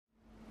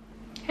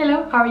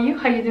Hello, how are you?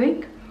 How are you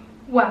doing?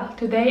 Well,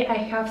 today I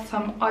have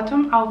some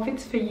autumn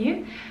outfits for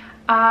you.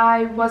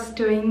 I was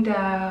doing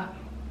the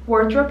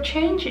wardrobe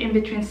change in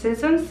between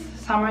seasons,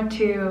 summer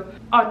to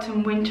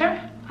autumn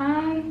winter,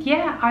 and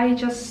yeah, I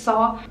just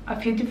saw a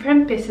few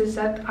different pieces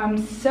that I'm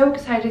so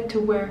excited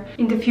to wear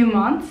in the few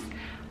months,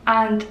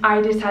 and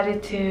I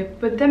decided to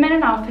put them in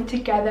an outfit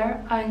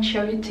together and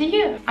show it to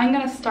you. I'm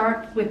gonna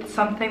start with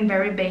something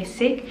very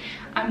basic.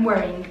 I'm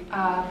wearing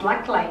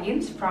black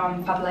leggings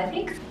from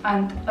Fabletics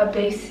and a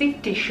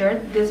basic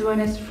t-shirt. This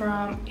one is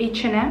from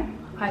H&M,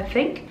 I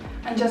think,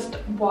 and just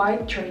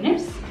white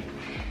trainers.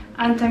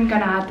 And I'm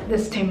gonna add the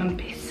statement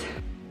piece.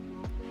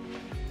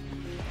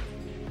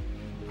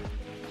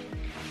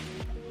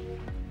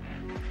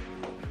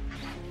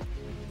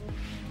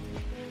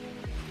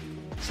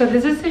 So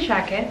this is the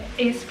jacket.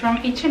 It's from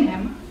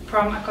H&M,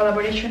 from a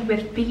collaboration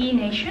with Biggie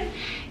Nation.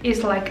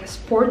 It's like a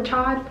sport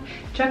type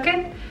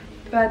jacket,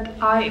 but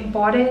I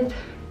bought it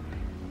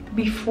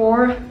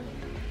before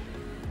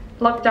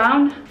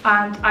lockdown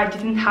and I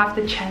didn't have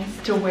the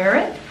chance to wear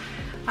it,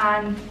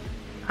 and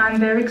I'm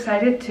very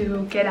excited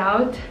to get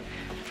out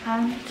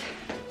and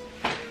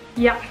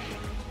yeah.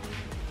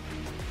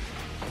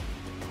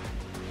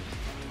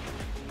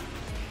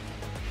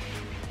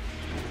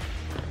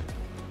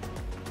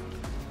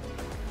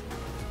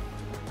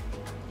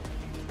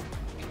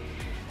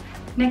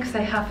 Next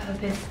I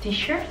have this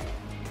t-shirt.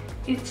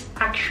 It's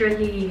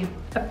actually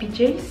a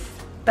PJs,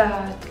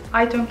 but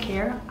I don't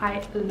care.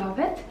 I love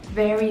it.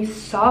 Very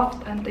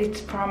soft, and it's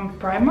from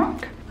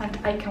Primark, and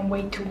I can't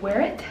wait to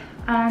wear it.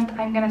 And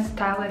I'm gonna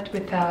style it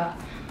with a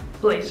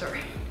blazer.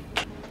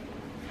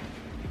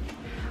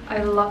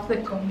 I love the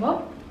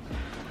combo.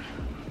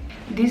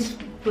 This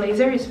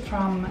blazer is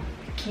from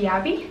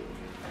Kiabi,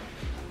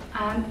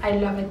 and I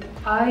love it.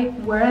 I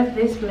wear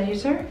this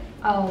blazer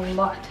a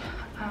lot,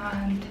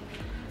 and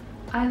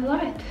I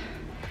love it.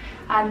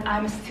 And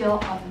I'm still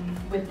on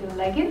with the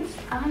leggings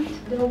and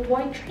the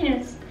white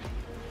trainers.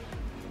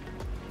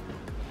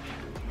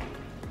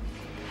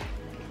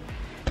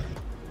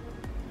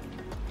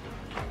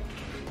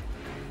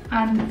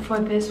 And for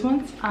this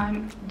ones,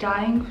 I'm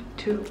dying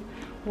to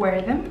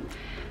wear them,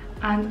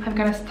 and I'm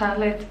gonna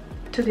style it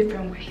two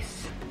different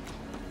ways.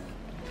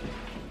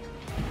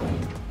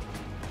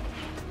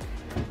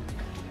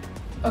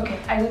 Okay,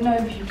 I don't know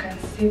if you can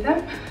see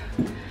them,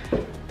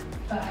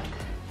 but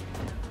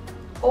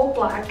all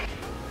black.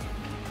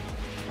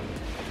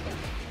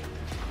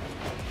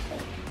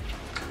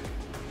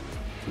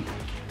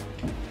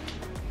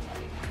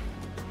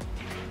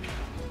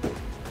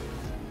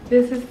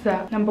 This is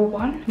the number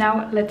one.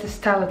 Now let's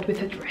style it with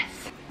a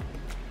dress.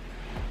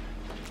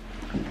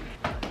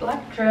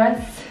 Black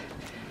dress,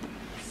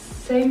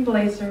 same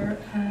blazer,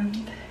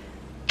 and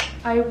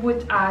I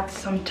would add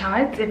some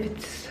tights if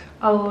it's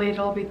a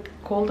little bit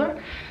colder,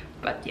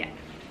 but yeah,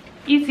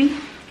 easy.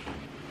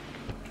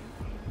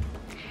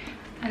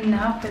 And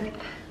now for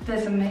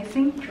this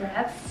amazing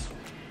dress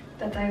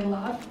that I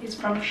love. It's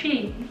from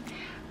Shein,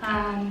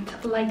 and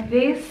like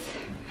this,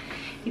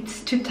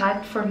 it's too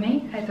tight for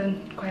me. I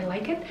don't quite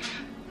like it,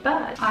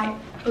 but I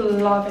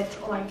love it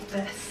like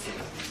this.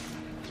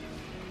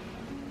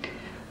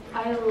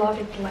 I love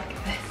it like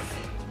this.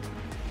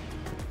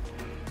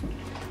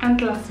 And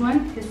the last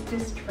one is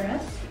this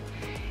dress.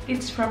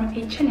 It's from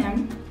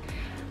H&M,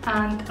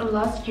 and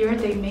last year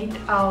they made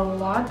a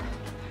lot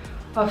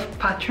of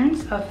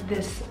patterns of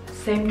this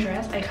same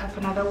dress. I have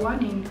another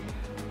one in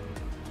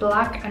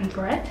black and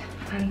red,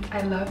 and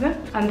I love them.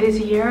 And this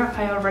year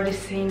I already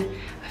seen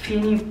a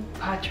few new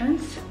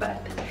patterns, but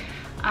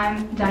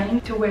I'm dying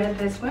to wear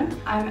this one.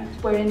 I'm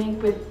wearing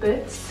it with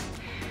boots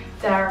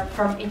that are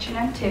from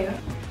H&M too.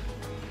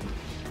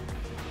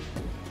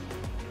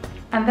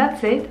 And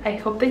that's it. I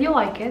hope that you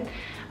like it.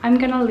 I'm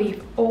gonna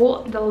leave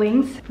all the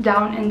links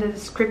down in the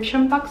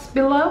description box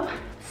below.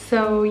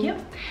 So yeah,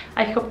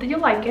 I hope that you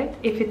like it.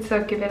 If it's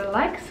so, give it a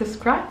like,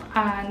 subscribe,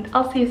 and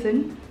I'll see you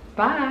soon.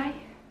 Bye!